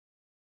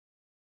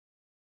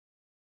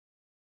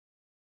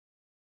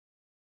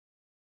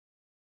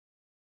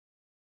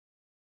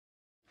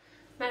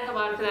Merhaba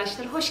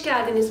arkadaşlar, hoş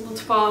geldiniz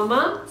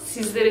mutfağıma.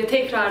 Sizlere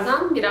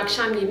tekrardan bir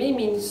akşam yemeği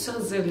menüsü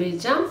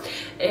hazırlayacağım.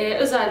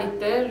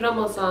 Özellikle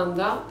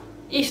Ramazan'da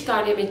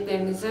iftar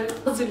yemeklerinizi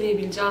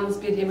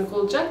hazırlayabileceğiniz bir yemek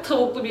olacak.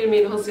 Tavuklu bir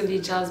menü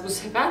hazırlayacağız bu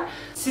sefer.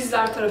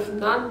 Sizler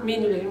tarafından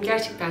menülerim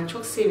gerçekten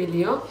çok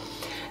seviliyor.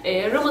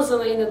 Ramazan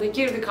ayına da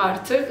girdik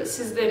artık.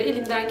 Sizlere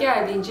elimden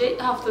geldiğince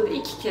haftada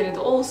 2 kere de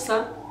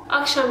olsa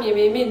akşam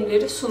yemeği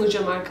menüleri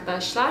sunacağım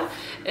arkadaşlar.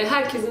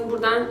 Herkesin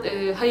buradan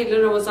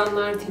hayırlı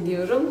Ramazanlar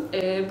diliyorum.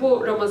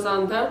 Bu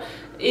Ramazan'da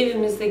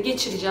evimizde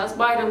geçireceğiz.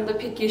 Bayramda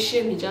pek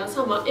yaşayamayacağız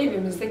ama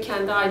evimizde,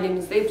 kendi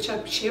ailemizde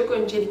yapacak bir şey yok.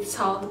 Öncelikle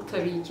sağlık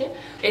tabii ki.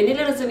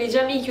 Neler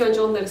hazırlayacağım? İlk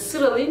önce onları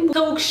sıralayayım.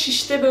 Tavuk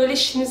şişte böyle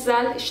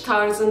şnizel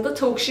tarzında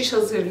tavuk şiş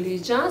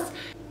hazırlayacağız.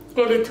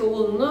 Galeta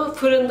unlu,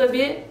 fırında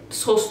bir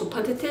soslu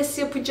patates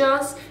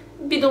yapacağız.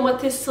 Bir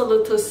domates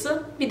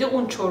salatası, bir de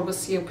un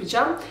çorbası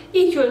yapacağım.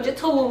 İlk önce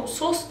tavuğumu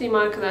soslayayım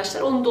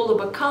arkadaşlar. Onu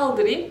dolaba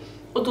kaldırayım.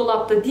 O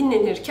dolapta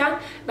dinlenirken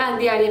ben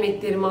diğer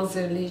yemeklerimi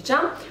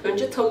hazırlayacağım.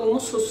 Önce tavuğumun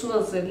sosunu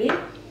hazırlayayım.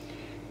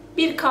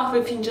 Bir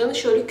kahve fincanı,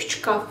 şöyle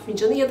küçük kahve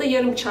fincanı ya da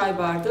yarım çay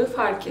bardağı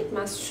fark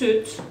etmez.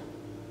 Süt.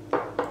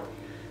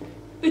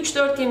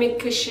 3-4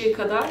 yemek kaşığı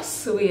kadar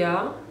sıvı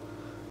yağ.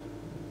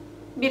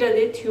 1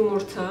 adet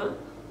yumurta.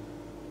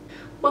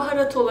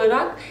 Baharat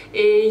olarak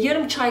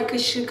yarım çay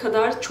kaşığı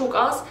kadar çok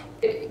az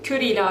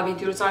köri ilave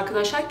ediyoruz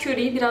arkadaşlar.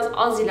 Köriyi biraz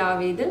az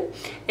ilave edin.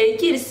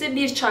 Gerisi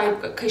 1 çay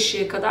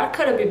kaşığı kadar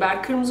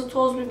karabiber, kırmızı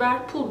toz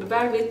biber, pul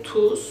biber ve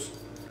tuz.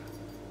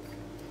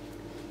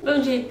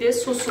 Öncelikle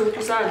sosunu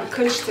güzel bir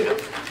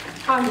karıştırıp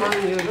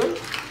harmanlıyorum.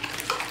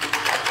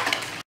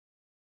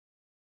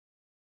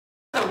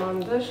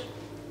 Tamamdır.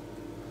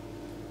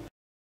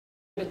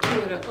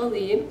 Kenara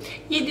alayım.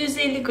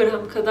 750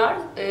 gram kadar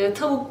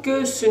tavuk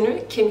göğsünü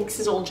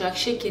kemiksiz olacak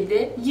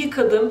şekilde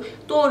yıkadım,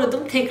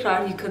 doğradım,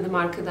 tekrar yıkadım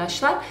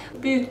arkadaşlar.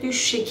 Büyüklüğü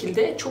şu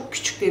şekilde, çok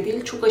küçük de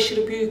değil, çok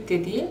aşırı büyük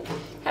de değil.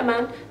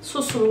 Hemen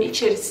sosumun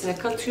içerisine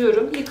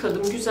katıyorum.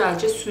 Yıkadım,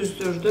 güzelce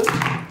süzdürdüm.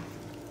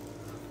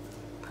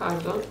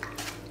 Pardon.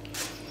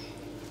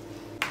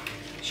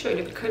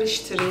 Şöyle bir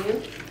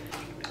karıştırayım.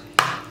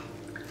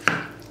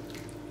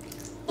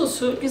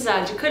 Sosu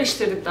güzelce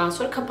karıştırdıktan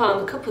sonra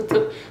kapağını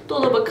kapatıp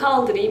dolaba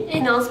kaldırayım.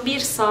 En az 1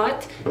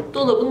 saat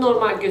dolabın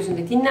normal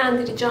gözünde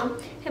dinlendireceğim.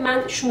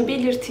 Hemen şunu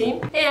belirteyim.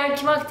 Eğer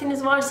ki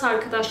vaktiniz varsa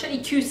arkadaşlar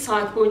 2-3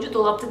 saat boyunca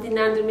dolapta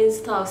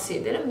dinlendirmenizi tavsiye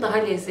ederim. Daha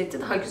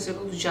lezzetli, daha güzel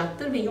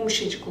olacaktır ve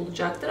yumuşacık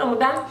olacaktır. Ama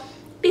ben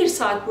 1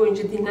 saat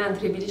boyunca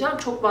dinlendirebileceğim.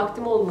 Çok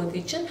vaktim olmadığı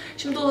için.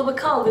 Şimdi dolaba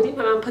kaldırayım.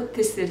 Hemen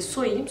patatesleri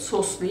soyayım,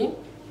 soslayayım.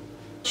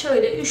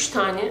 Şöyle 3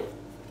 tane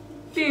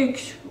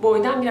büyük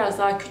boydan biraz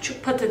daha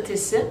küçük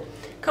patatesi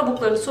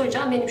kabuklarını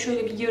soyacağım. Benim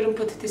şöyle bir yarım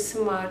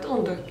patatesim vardı.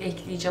 Onu da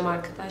ekleyeceğim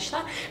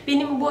arkadaşlar.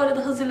 Benim bu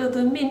arada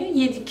hazırladığım menü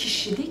 7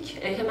 kişilik.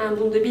 Hemen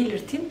bunu da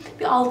belirteyim.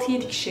 Bir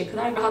 6-7 kişiye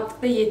kadar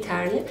rahatlıkla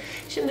yeterli.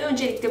 Şimdi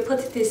öncelikle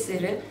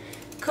patatesleri,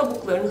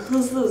 kabuklarını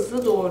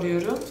hızlı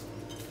doğruyorum.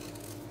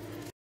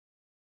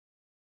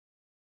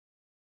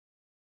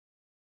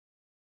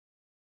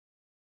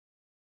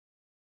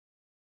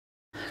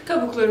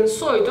 Kabuklarını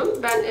soydum.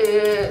 Ben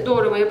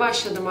doğramaya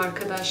başladım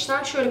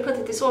arkadaşlar. Şöyle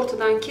patatesi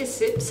ortadan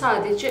kesip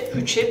sadece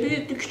 3'e,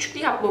 büyüklü küçüklü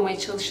yapmamaya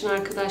çalışın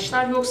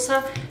arkadaşlar.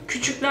 Yoksa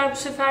küçükler bu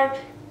sefer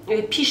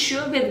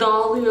pişiyor ve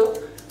dağılıyor.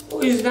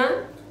 O yüzden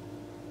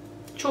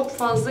çok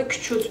fazla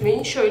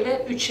küçültmeyin.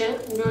 Şöyle 3'e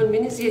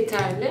bölmeniz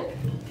yeterli.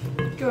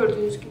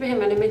 Gördüğünüz gibi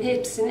hemen hemen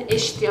hepsini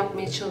eşit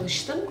yapmaya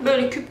çalıştım.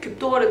 Böyle küp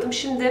küp doğradım.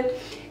 Şimdi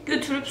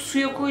götürüp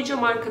suya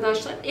koyacağım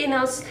arkadaşlar. En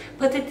az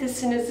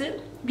patatesinizi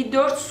bir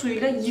 4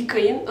 suyla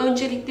yıkayın.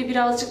 Öncelikle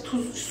birazcık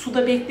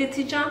suda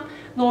bekleteceğim.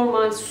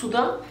 Normal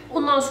suda.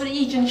 Ondan sonra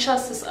iyice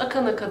nişastası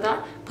akana kadar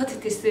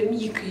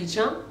patateslerimi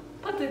yıkayacağım.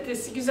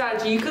 Patatesi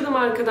güzelce yıkadım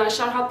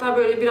arkadaşlar. Hatta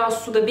böyle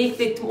biraz suda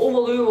beklettim.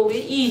 Ovalıyor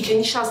iyice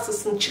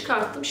nişastasını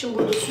çıkarttım. Şimdi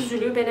burada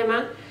süzülüyor. Ben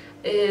hemen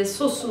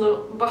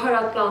sosunu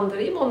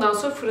baharatlandırayım. Ondan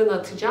sonra fırına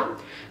atacağım.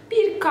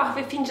 Bir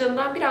kahve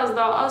fincanından biraz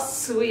daha az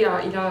sıvı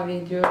yağ ilave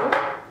ediyorum.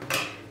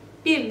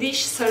 Bir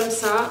diş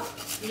sarımsağı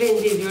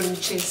rende ediyorum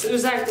içerisine.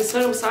 Özellikle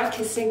sarımsağı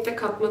kesinlikle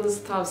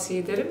katmanızı tavsiye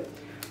ederim.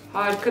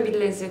 Harika bir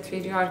lezzet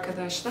veriyor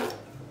arkadaşlar.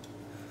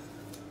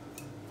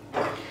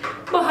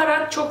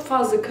 Baharat çok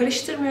fazla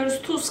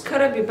karıştırmıyoruz. Tuz,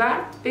 karabiber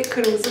ve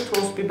kırmızı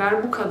toz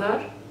biber, bu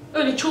kadar.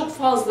 Öyle çok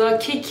fazla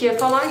kekiğe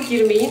falan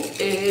girmeyin.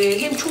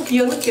 Hem çok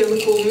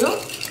yanık oluyor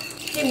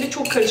hem de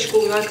çok karışık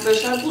oluyor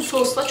arkadaşlar. Bu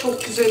sosla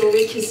çok güzel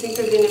oluyor.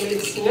 Kesinlikle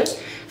denemelisiniz.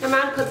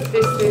 Hemen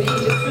patatesleri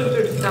iyice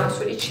süzdürdükten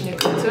sonra içine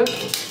katıp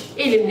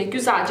elimle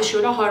güzelce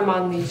şöyle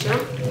harmanlayacağım.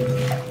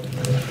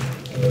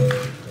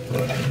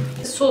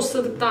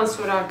 Sosladıktan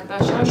sonra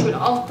arkadaşlar şöyle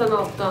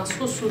alttan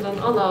sosundan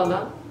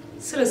ala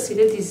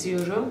sırasıyla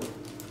diziyorum.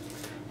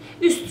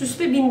 Üst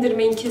üste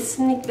bindirmeyin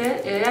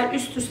kesinlikle. Eğer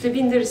üst üste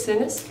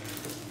bindirirseniz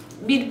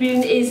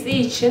birbirini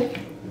ezdiği için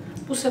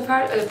bu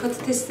sefer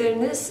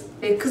patatesleriniz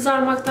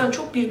kızarmaktan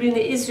çok birbirini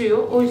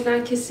eziyor. O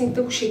yüzden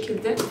kesinlikle bu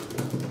şekilde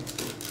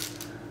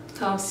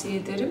tavsiye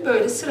ederim.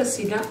 Böyle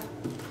sırasıyla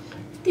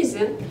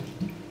dizin.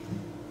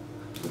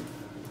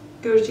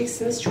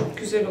 Göreceksiniz çok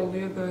güzel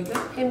oluyor böyle.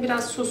 Hem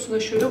biraz sosuna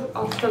şöyle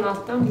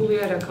alttan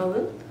bulayarak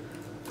alın.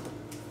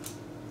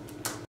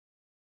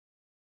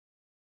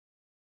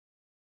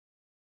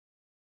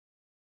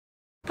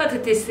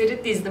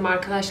 Patatesleri dizdim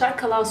arkadaşlar.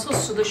 Kalan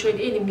sosu da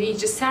şöyle elimle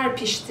iyice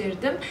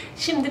serpiştirdim.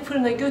 Şimdi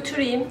fırına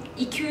götüreyim.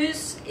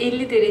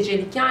 250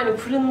 derecelik, yani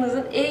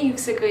fırınınızın en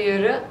yüksek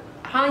ayarı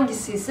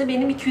hangisi ise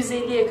benim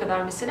 250'ye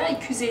kadar, mesela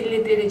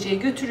 250 dereceye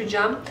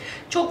götüreceğim.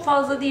 Çok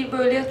fazla değil,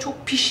 böyle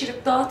çok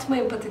pişirip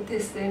dağıtmayın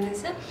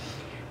patateslerinizi.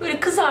 Böyle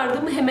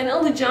kızardı mı hemen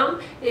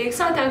alacağım.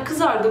 Zaten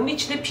kızardı mı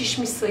içi de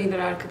pişmiş sayılır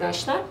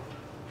arkadaşlar.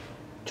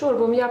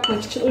 Çorbamı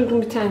yapmak için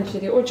uygun bir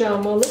tencereye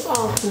ocağımı alıp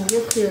altını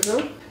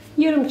yakıyorum.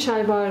 Yarım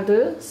çay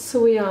bardağı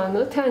sıvı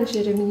yağını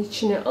tenceremin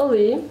içine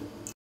alayım.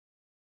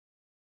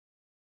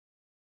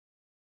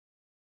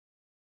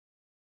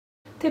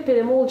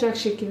 Tepeleme olacak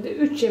şekilde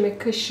 3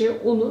 yemek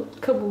kaşığı unu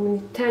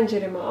kabımın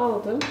tencereme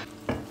aldım.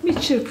 Bir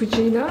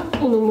çırpıcıyla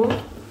unumu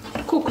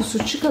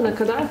kokusu çıkana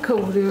kadar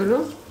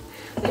kavuruyorum.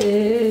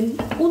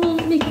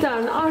 Unun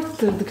miktarını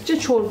arttırdıkça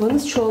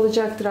çorbanız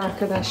çoğalacaktır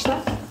arkadaşlar.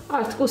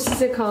 Artık o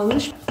size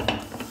kalmış.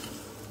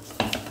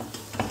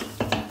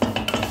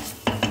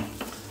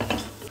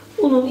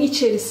 Unun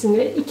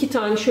içerisine 2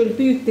 tane şöyle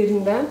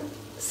büyüklerinden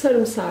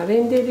sarımsağı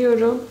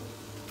rendeliyorum.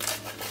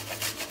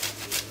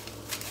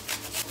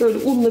 Böyle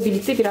unla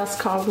birlikte biraz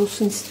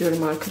kavrulsun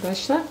istiyorum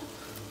arkadaşlar.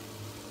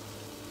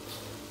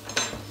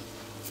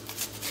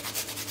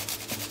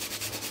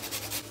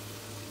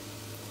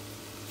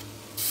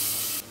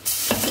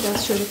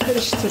 Biraz şöyle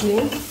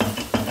karıştırayım.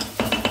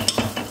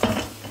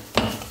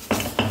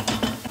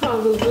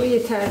 Kavrulduğu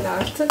yeterli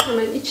artık.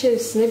 Hemen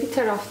içerisine bir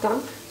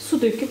taraftan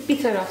su döküp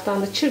bir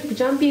taraftan da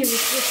çırpacağım. 1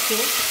 litre su.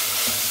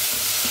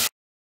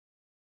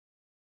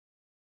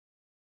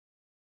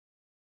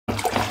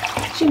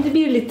 Şimdi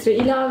 1 litre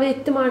ilave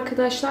ettim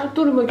arkadaşlar.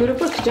 Duruma göre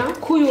bakacağım.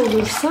 Koyu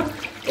olursa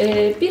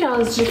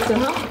birazcık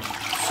daha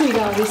su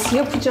ilavesi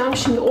yapacağım.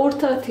 Şimdi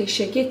orta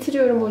ateşe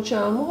getiriyorum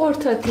ocağımı.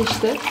 Orta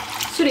ateşte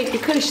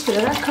sürekli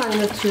karıştırarak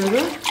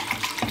kaynatıyorum.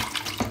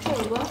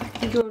 Çorba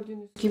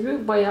gördüğünüz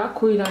gibi bayağı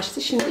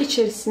koyulaştı. Şimdi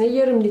içerisine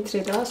yarım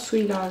litre daha su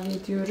ilave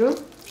ediyorum.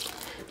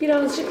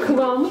 Birazcık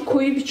kıvamı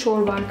koyu bir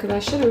çorba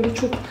arkadaşlar. Öyle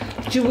çok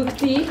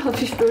cıvık değil.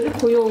 Hafif böyle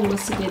koyu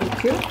olması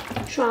gerekiyor.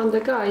 Şu anda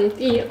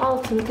gayet iyi.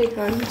 Altını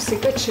tekrar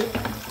yüksek açıp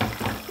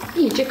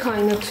iyice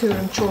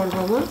kaynatıyorum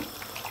çorbamı.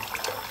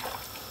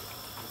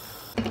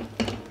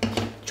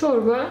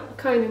 Çorba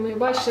kaynamaya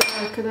başladı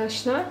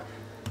arkadaşlar.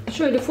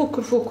 Şöyle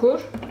fokur fokur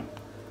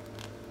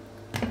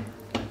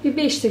bir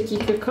 5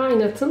 dakika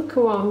kaynatın.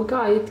 Kıvamı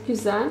gayet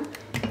güzel.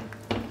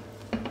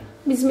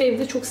 Bizim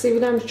evde çok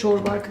sevilen bir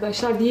çorba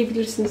arkadaşlar.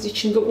 Diyebilirsiniz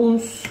içinde un,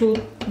 su,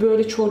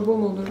 böyle çorba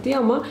mı olur diye,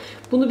 ama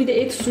bunu bir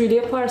de et suyuyla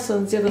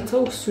yaparsanız ya da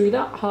tavuk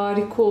suyuyla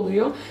harika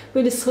oluyor.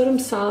 Böyle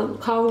sarımsağın,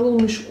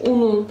 kavrulmuş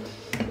unun,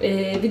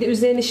 bir de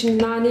üzerine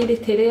şimdi nane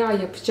ile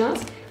tereyağı yapacağız.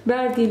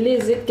 Verdiği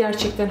lezzet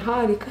gerçekten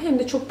harika. Hem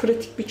de çok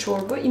pratik bir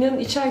çorba. İnanın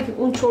içerken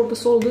un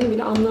çorbası olduğunu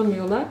bile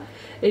anlamıyorlar.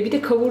 Bir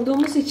de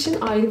kavurduğumuz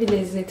için ayrı bir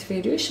lezzet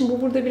veriyor. Şimdi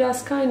bu burada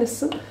biraz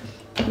kaynasın.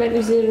 Ben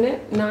üzerine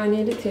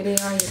nane ile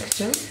tereyağı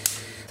yakacağım.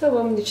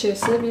 Tavamın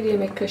içerisine 1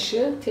 yemek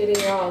kaşığı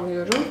tereyağı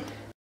alıyorum.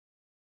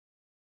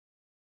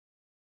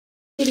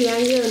 Eriyen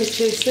yağın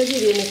içerisine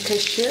 1 yemek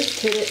kaşığı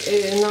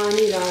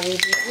nane ilave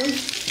ediyorum.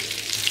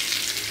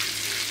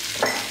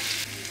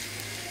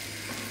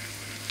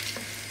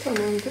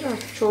 Tamamdır.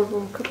 Artık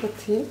çorbamı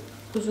kapatayım.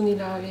 Tuzunu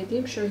ilave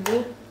edeyim.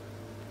 Şöyle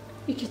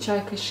 2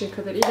 çay kaşığı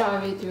kadar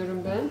ilave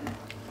ediyorum ben.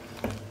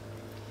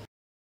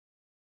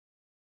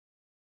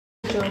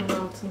 Ocağın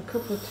altını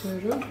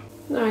kapatıyorum.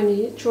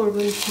 Naneyi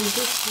çorbanın içine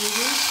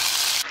döküyorum.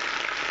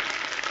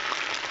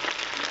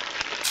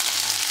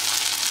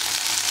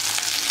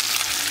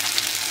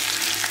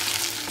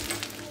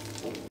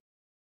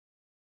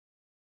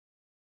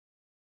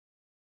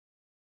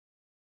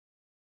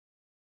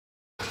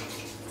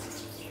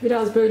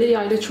 Biraz böyle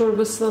yayla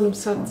çorbasını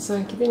anımsattı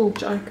sanki değil mi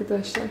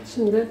arkadaşlar?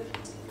 Şimdi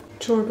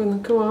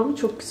çorbanın kıvamı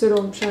çok güzel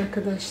olmuş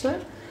arkadaşlar.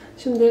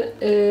 Şimdi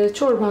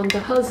çorban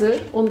da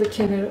hazır. Onu da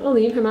kenara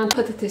alayım. Hemen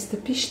patates de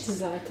pişti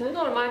zaten.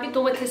 Normal bir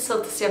domates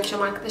salatası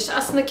yapacağım arkadaşlar.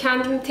 Aslında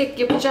kendimi tek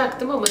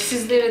yapacaktım ama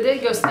sizlere de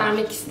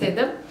göstermek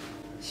istedim.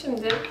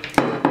 Şimdi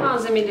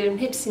malzemelerimin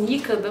hepsini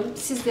yıkadım.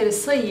 Sizlere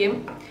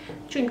sayayım.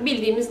 Çünkü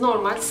bildiğimiz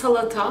normal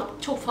salata.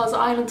 Çok fazla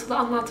ayrıntılı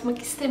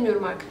anlatmak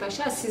istemiyorum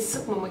arkadaşlar. Sizi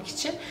sıkmamak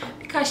için.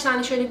 Birkaç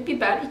tane şöyle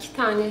biber, 2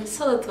 tane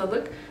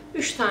salatalık,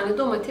 3 tane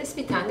domates,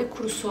 1 tane de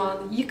kuru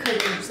soğanı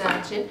yıkadım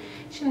güzelce.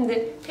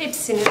 Şimdi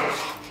hepsini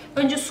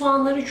önce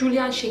soğanları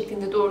jülyen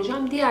şeklinde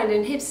doğrayacağım.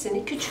 Diğerlerinin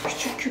hepsini küçük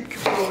küçük küp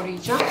küp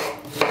doğrayacağım.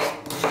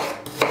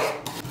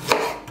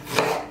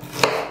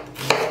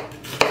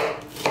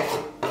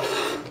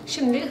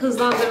 Şimdi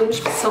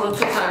hızlandırılmış bir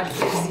salata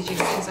tarifi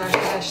izleyeceksiniz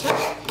arkadaşlar.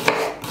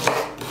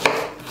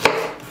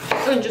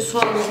 Önce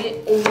soğanı bir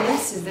ovayım,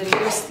 sizlere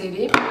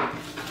göstereyim.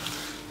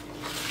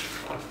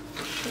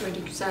 Şöyle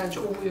güzelce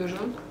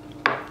ovuyorum.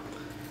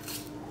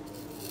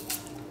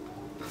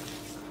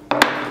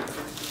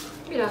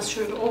 Biraz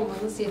şöyle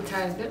olmanız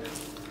yeterli.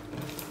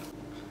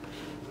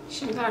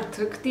 Şimdi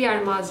artık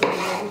diğer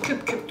malzemeleri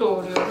küp küp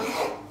doğruyorum.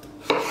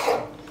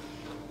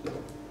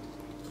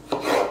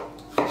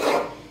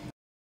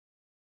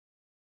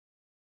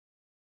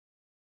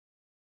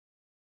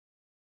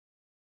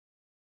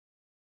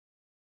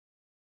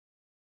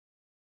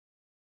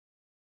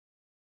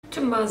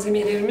 Tüm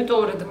malzemelerimi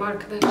doğradım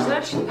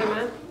arkadaşlar. Şimdi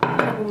hemen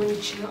kabımın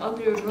içine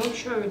alıyorum.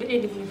 Şöyle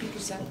elimle bir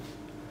güzel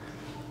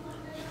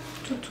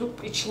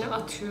tutup içine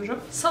atıyorum.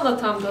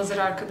 Salatam da hazır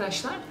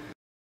arkadaşlar.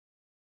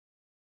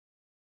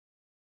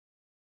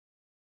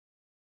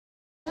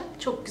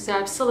 Çok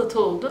güzel bir salata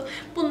oldu.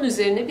 Bunun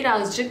üzerine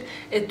birazcık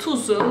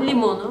tuzu,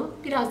 limonu,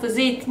 biraz da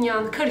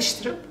zeytinyağını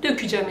karıştırıp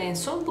dökeceğim en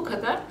son. Bu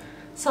kadar.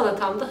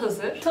 Salatam da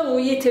hazır. Tavuğu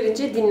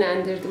yeterince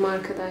dinlendirdim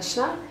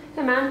arkadaşlar.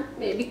 Hemen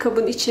bir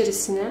kabın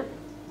içerisine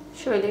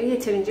şöyle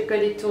yeterince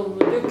galeta ununu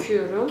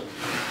döküyorum.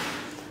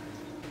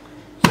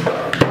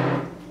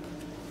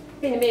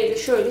 Benim evde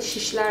şöyle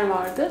şişler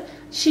vardı.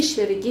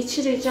 Şişleri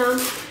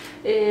geçireceğim.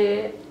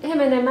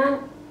 Hemen hemen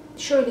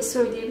şöyle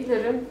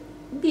söyleyebilirim.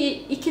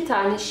 Bir iki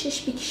tane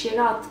şiş bir kişiye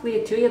rahatlıkla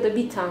yetiyor ya da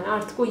bir tane,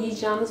 artık o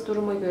yiyeceğiniz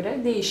duruma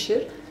göre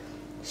değişir.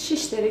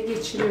 Şişleri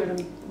geçiriyorum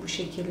bu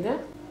şekilde.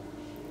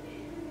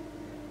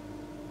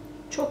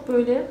 Çok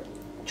böyle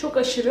çok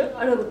aşırı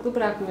aralıklı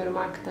bırakmıyorum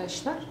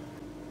arkadaşlar.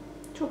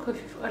 Çok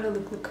hafif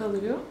aralıklı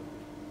kalıyor.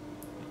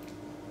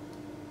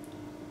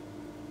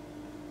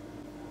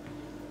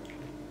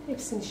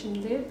 Hepsini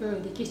şimdi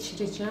böyle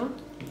geçireceğim.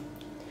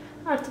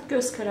 Artık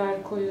göz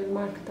kararı koyuyorum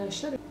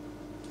arkadaşlar.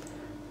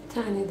 Bir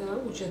tane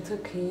daha uca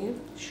takayım.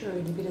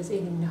 Şöyle biraz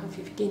elimle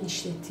hafif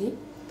genişleteyim.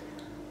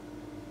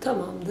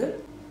 Tamamdır.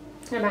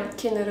 Hemen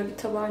kenara bir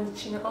tabağın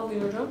içine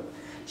alıyorum.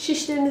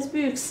 Şişleriniz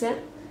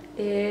büyükse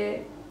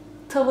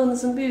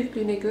tavanızın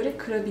büyüklüğüne göre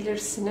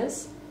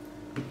kırabilirsiniz.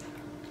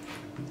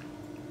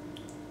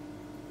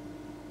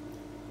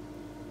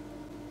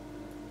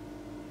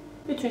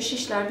 Bütün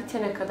şişler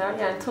bitene kadar,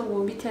 yani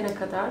tavuğun bitene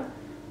kadar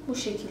bu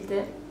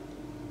şekilde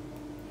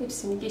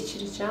hepsini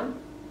geçireceğim.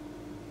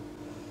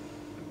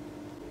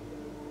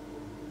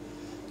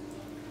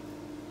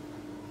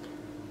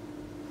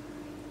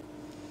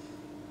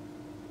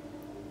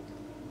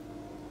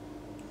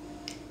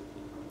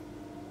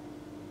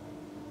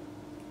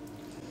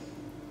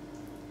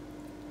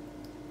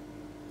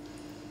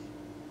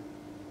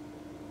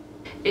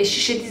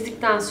 Şişe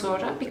dizdikten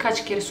sonra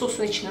birkaç kere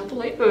sosun içine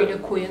bulayıp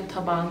öyle koyun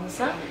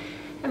tabağınıza.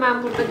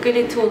 Hemen burada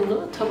galeta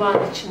ununu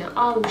tabağın içine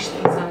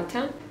almıştım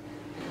zaten.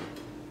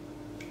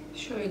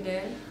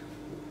 Şöyle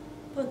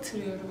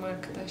batırıyorum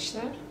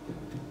arkadaşlar.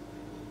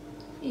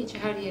 İyice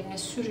her yerine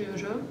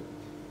sürüyorum.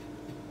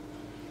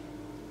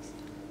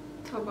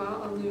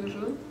 Tabağa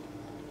alıyorum.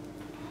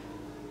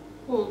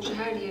 Bolca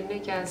her yerine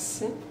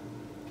gelsin.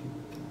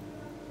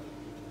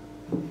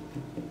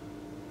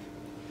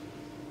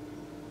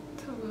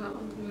 Tabağa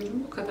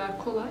alıyorum. Bu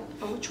kadar kolay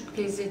ama çok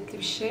lezzetli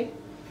bir şey.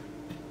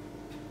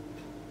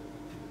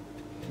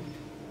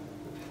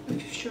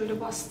 Hafif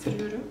şöyle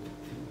bastırıyorum.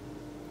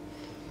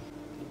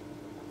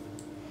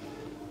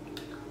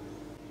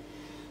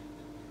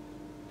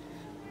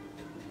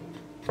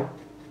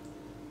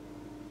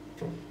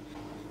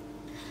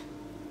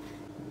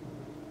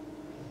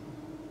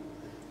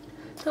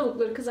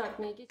 Tavukları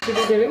kızartmaya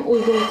getiriyorum.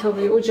 Uygun bir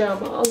tavayı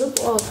ocağıma alıp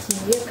o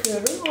altını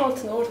yakıyorum.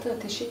 Altını orta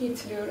ateşe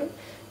getiriyorum.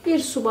 Bir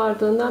su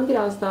bardağından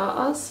biraz daha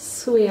az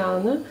sıvı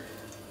yağını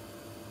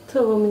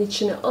tavamın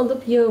içine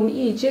alıp yağımı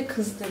iyice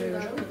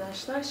kızdırıyorum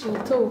arkadaşlar.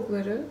 Şimdi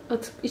tavukları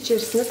atıp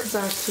içerisine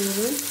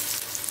kızartıyorum.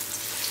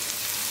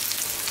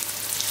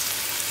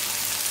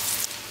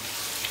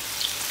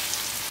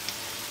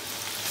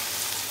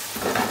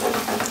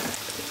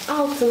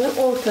 Altını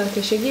orta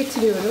ateşe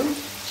getiriyorum.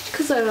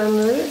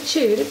 Kızaranları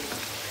çevirip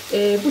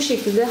bu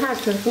şekilde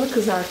her tarafını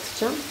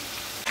kızartacağım.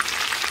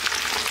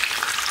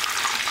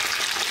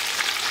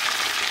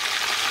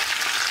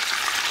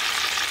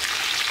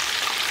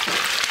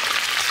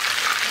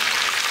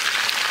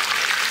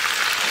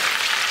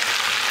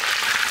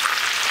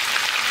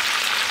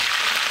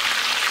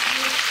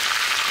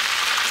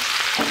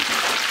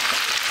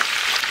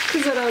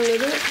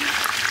 Kızaranları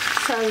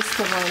servis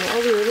tabağına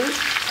alıyorum.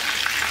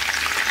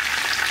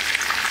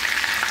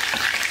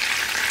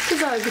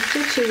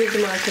 Kızardıkça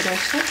çevirdim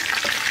arkadaşlar.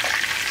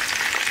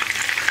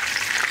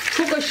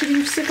 Çok aşırı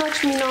yüksek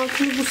açmayın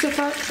altını. Bu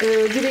sefer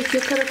direkt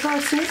yakar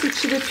atarsınız.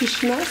 İçi de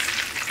pişmez.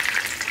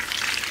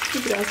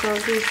 Biraz daha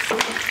dursun.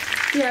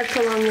 Diğer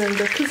kalanlarını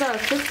da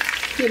kızartıp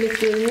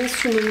yemeklerimin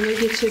sunumuna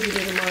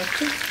geçebilirim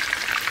artık.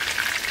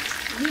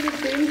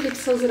 Yemeklerim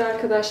hepsi hazır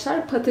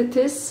arkadaşlar.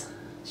 Patates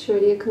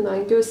şöyle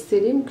yakından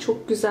göstereyim.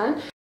 Çok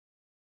güzel.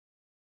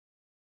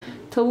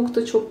 Tavuk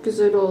da çok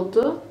güzel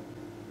oldu.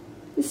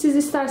 Siz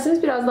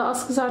isterseniz biraz daha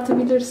az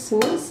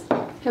kızartabilirsiniz.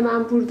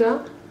 Hemen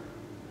burada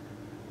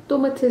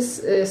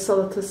domates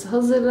salatası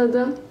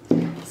hazırladım.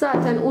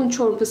 Zaten un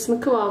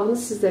çorbasının kıvamını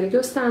sizlere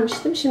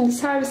göstermiştim. Şimdi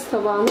servis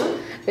tabağına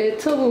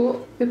tavuğu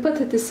ve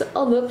patatesi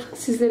alıp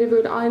sizlere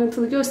böyle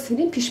ayrıntılı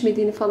göstereyim.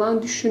 Pişmediğini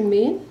falan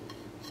düşünmeyin.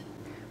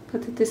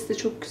 Patates de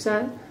çok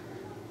güzel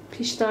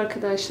Pişti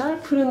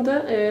arkadaşlar.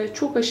 Fırında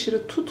çok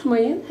aşırı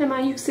tutmayın. Hemen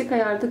yüksek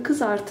ayarda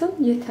kızartın.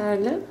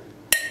 Yeterli.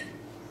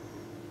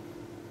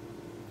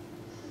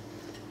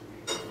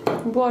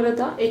 Bu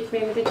arada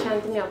ekmeğimi de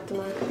kendim yaptım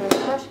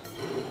arkadaşlar.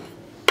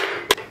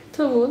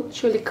 Tavuğun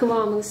şöyle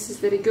kıvamını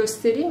sizlere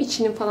göstereyim.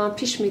 İçinin falan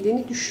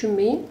pişmediğini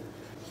düşünmeyin.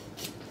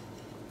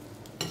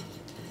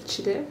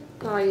 İçi de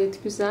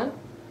gayet güzel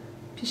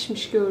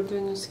pişmiş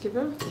gördüğünüz gibi.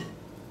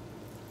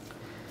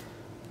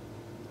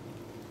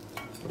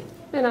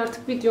 Ben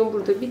artık videomu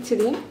burada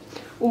bitireyim.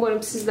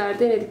 Umarım sizler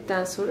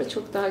denedikten sonra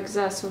çok daha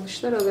güzel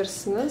sonuçlar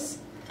alırsınız.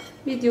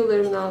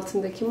 Videolarımın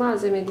altındaki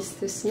malzeme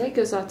listesine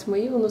göz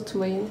atmayı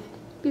unutmayın.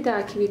 Bir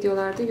dahaki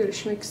videolarda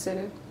görüşmek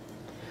üzere.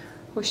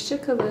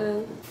 Hoşça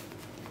kalın.